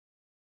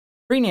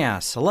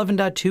FreeNAS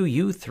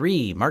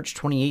 11.2U3, March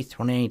 28th,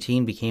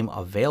 2019 became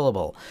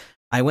available.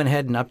 I went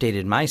ahead and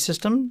updated my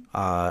system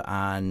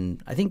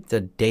on, I think,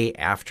 the day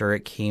after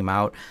it came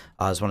out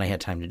is when I had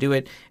time to do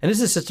it. And this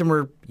is a system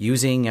we're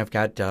using. I've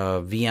got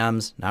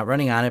VMs not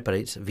running on it, but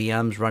it's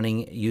VMs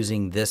running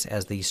using this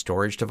as the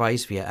storage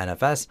device via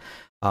NFS.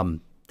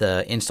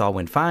 The install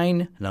went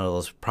fine. None of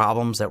those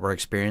problems that were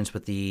experienced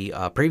with the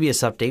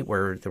previous update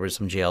where there were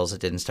some jails that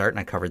didn't start, and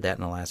I covered that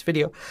in the last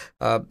video.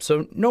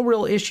 So no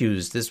real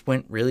issues. This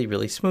went really,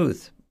 really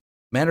smooth.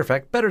 Matter of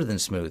fact, better than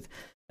smooth.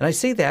 And I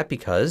say that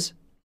because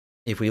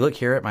if we look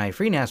here at my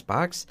FreeNAS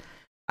box,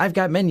 I've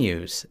got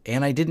menus,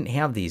 and I didn't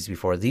have these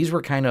before. These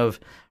were kind of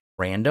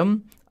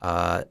random.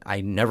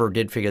 I never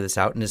did figure this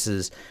out, and this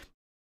is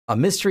a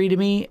mystery to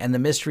me, and the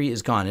mystery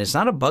is gone. It's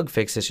not a bug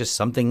fix. It's just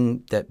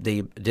something that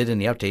they did in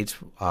the updates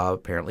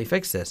apparently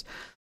fixed this.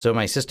 So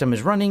my system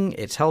is running.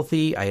 It's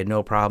healthy. I had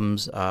no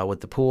problems with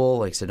the pool.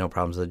 Like I said, no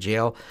problems with the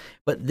jail.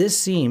 But this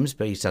seems,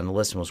 based on the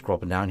list, and we'll scroll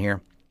up and down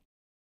here,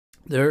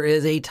 there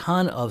is a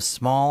ton of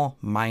small,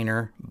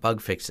 minor bug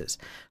fixes,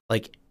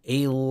 like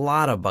a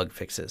lot of bug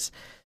fixes.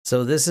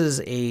 So this is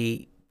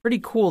a pretty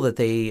cool that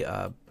they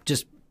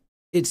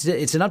it's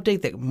an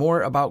update that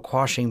more about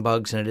quashing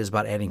bugs than it is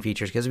about adding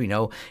features, because we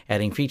know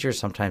adding features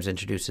sometimes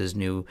introduces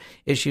new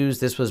issues.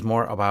 This was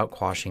more about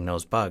quashing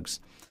those bugs.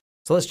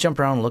 So let's jump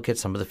around and look at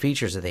some of the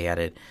features that they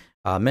added.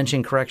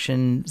 Mention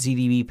correction,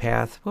 ZDB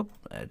path. Whoop,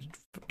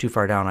 too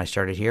far down, I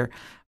started here.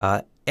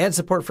 Add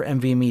support for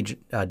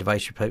NVMe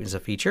device replacement is a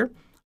feature.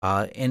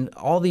 And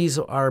all these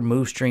are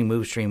move string,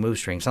 move string, move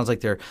string. Sounds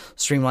like they're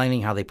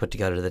streamlining how they put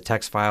together the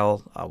text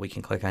file. We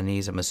can click on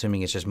these. I'm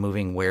assuming it's just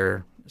moving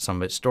where some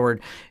of it's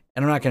stored.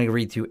 And I'm not going to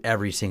read through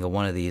every single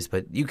one of these,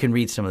 but you can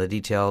read some of the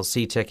details.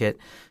 See ticket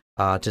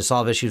to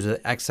solve issues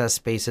with excess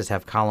spaces,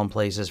 have column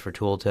places for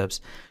tooltips.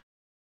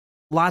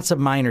 Lots of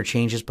minor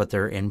changes, but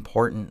they're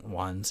important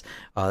ones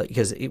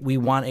because we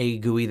want a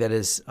GUI that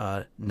is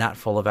not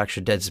full of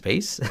extra dead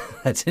space.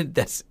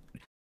 That's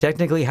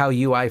technically how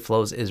UI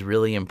flows is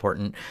really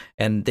important.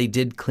 And they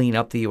did clean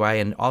up the UI,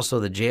 and also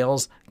the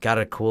jails got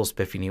a cool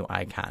spiffy new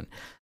icon.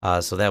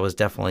 So that was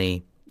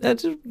definitely,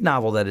 that's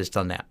novel that it's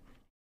done that.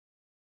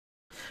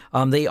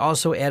 They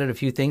also added a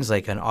few things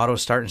like an auto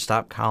start and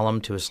stop column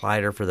to a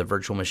slider for the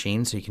virtual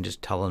machine, so you can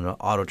just tell them to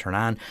auto turn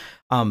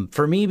on.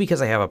 For me,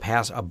 because I have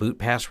a boot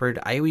password,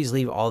 I always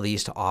leave all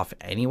these to off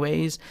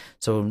anyways.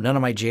 So none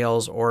of my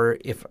jails, or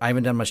if I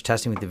haven't done much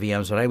testing with the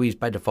VMs, but I always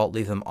by default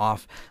leave them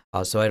off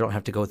so I don't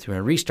have to go through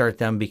and restart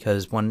them,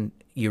 because when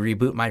you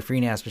reboot my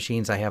FreeNAS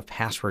machines, I have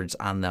passwords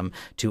on them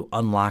to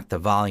unlock the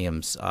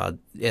volumes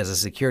as a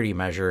security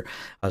measure.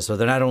 So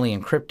they're not only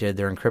encrypted,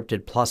 they're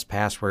encrypted plus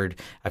password.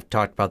 I've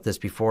talked about this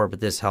before, but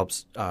this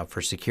helps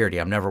for security.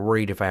 I'm never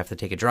worried if I have to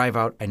take a drive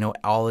out. I know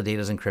all the data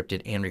is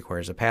encrypted and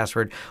requires a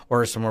password,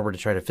 or if someone were to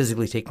try to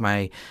physically take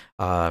my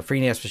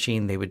FreeNAS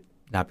machine, they would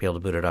not be able to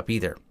boot it up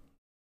either.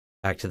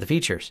 Back to the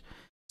features.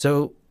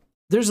 So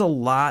there's a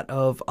lot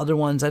of other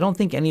ones. I don't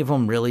think any of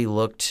them really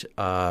looked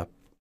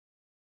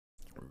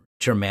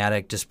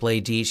dramatic. Display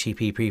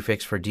DHCP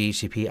prefix for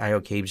DHCP IO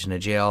cage in a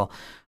jail.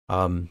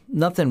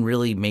 Nothing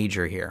really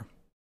major here.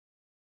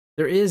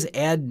 There is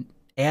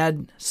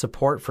add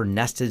support for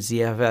nested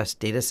ZFS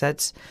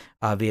datasets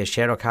via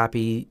shadow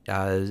copy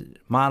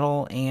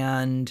model,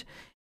 and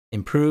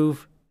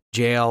improve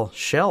jail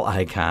shell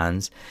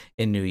icons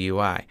in new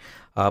UI.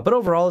 But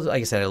overall,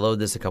 like I said, I loaded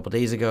this a couple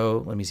days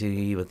ago. Let me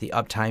see what the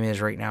uptime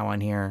is right now on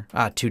here.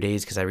 2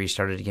 days, because I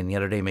restarted again the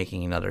other day,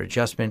 making another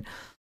adjustment.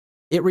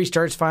 It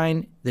restarts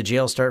fine. The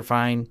jails start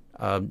fine.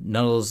 None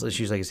of those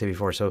issues, like I said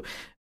before. So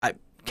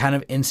kind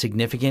of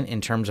insignificant in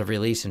terms of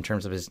release, in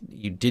terms of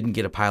you didn't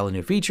get a pile of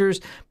new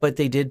features, but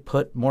they did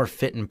put more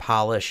fit and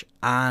polish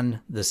on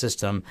the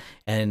system.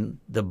 And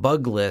the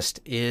bug list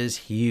is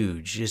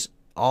huge. Just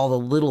all the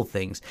little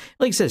things.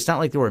 Like I said, it's not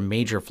like there were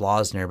major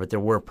flaws in there, but there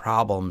were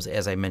problems,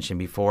 as I mentioned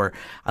before,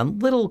 on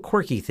little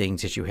quirky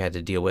things that you had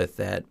to deal with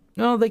that,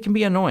 well, they can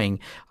be annoying,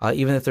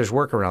 even if there's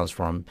workarounds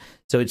for them.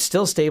 So it's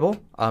still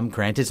stable.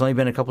 Granted, it's only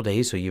been a couple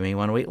days, so you may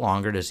want to wait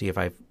longer to see if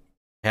I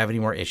have any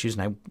more issues,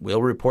 and I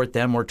will report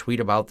them or tweet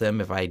about them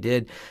if I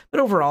did.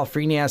 But overall,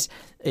 FreeNAS,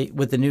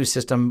 with the new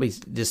system,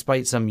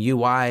 despite some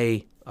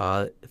UI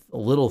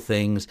little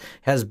things,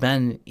 has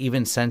been,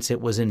 even since it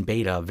was in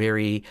beta,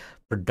 very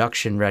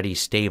production ready,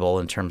 stable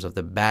in terms of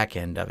the back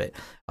end of it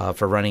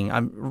for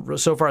running.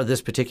 So far,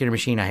 this particular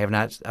machine, I have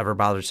not ever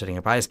bothered setting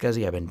up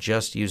iSCSI. I've been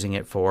just using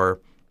it for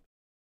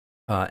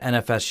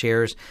NFS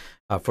shares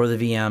for the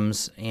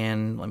VMs.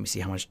 And let me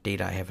see how much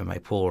data I have in my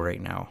pool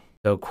right now.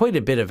 So quite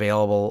a bit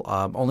available.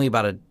 Only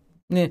about a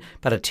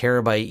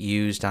terabyte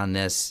used on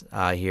this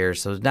here.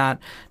 So not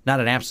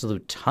an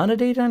absolute ton of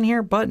data on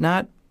here, but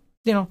not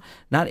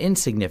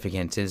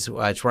insignificant. It's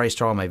where I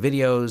store all my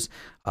videos.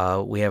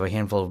 We have a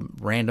handful of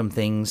random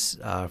things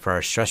for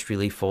our stress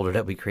relief folder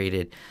that we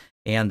created.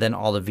 And then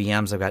all the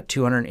VMs, I've got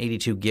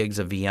 282 gigs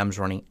of VMs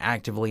running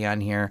actively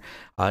on here,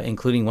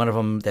 including one of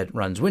them that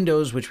runs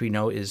Windows, which we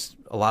know is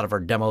a lot of our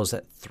demos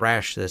that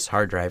thrash this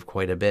hard drive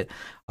quite a bit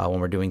when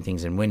we're doing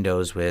things in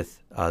Windows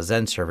with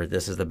Zen Server.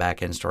 This is the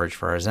backend storage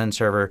for our Zen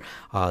Server,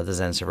 the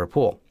Zen Server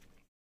pool.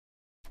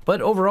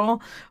 But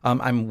overall,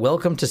 I'm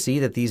welcome to see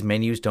that these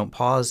menus don't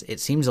pause.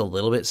 It seems a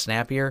little bit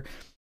snappier.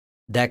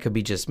 That could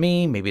be just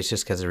me. Maybe it's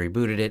just because I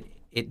rebooted it.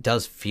 It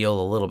does feel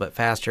a little bit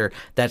faster.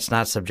 That's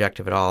not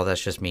subjective at all.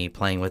 That's just me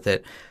playing with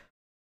it.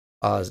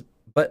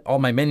 But all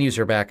my menus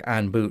are back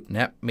on boot, and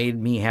that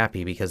made me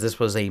happy because this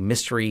was a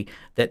mystery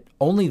that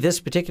only this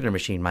particular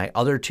machine, my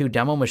other two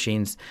demo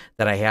machines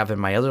that I have in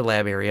my other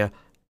lab area,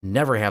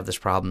 never have this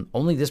problem.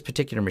 Only this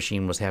particular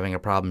machine was having a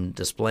problem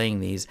displaying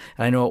these.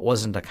 And I know it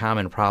wasn't a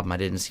common problem. I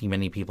didn't see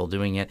many people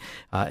doing it.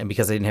 And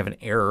because I didn't have an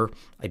error,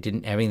 I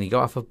didn't have anything to go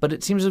off of, but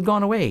it seems to have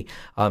gone away.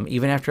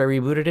 Even after I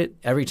rebooted it,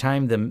 every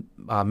time the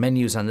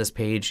menus on this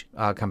page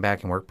come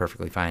back and work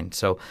perfectly fine.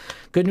 So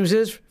good news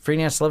is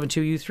FreeNAS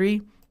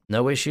 11.2U3,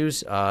 no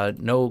issues,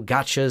 no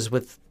gotchas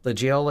with the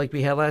jail like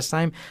we had last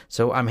time.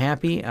 So I'm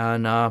happy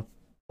and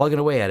plugging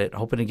away at it,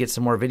 hoping to get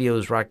some more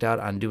videos rocked out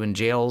on doing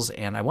jails.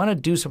 And I want to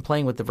do some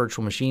playing with the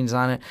virtual machines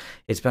on it.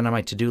 It's been on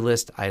my to-do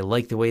list. I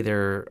like the way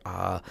they're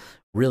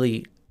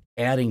really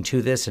adding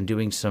to this and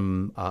doing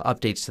some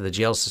updates to the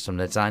jail system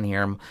that's on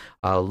here. I'm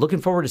looking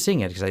forward to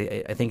seeing it because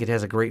I think it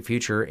has a great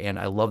future. And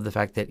I love the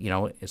fact that,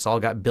 it's all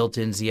got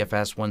built-in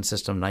ZFS, one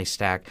system, nice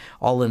stack,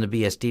 all in the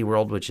BSD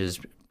world, which is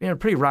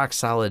pretty rock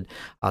solid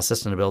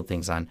system to build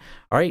things on.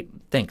 All right,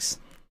 thanks.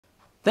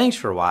 Thanks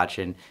for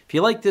watching. If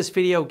you like this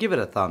video, give it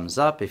a thumbs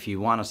up. If you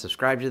want to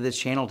subscribe to this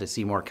channel to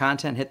see more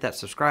content, hit that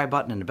subscribe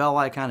button and the bell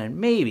icon, and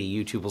maybe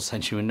YouTube will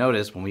send you a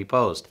notice when we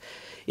post.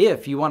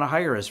 If you want to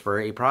hire us for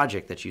a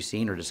project that you've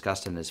seen or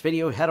discussed in this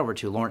video, head over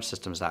to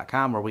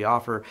lawrencesystems.com, where we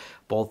offer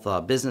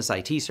both business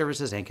IT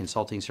services and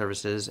consulting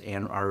services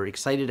and are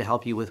excited to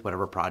help you with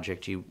whatever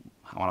project you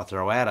want to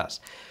throw at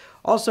us.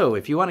 Also,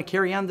 if you want to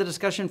carry on the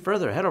discussion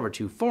further, head over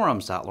to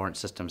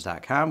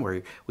forums.lawrencesystems.com,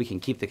 where we can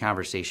keep the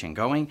conversation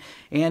going.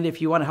 And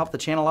if you want to help the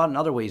channel out in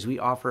other ways, we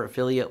offer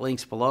affiliate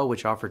links below,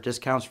 which offer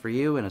discounts for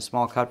you and a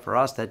small cut for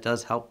us. That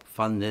does help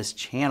fund this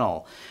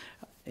channel.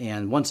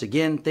 And once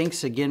again,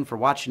 thanks again for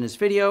watching this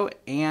video,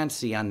 and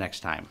see you on next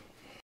time.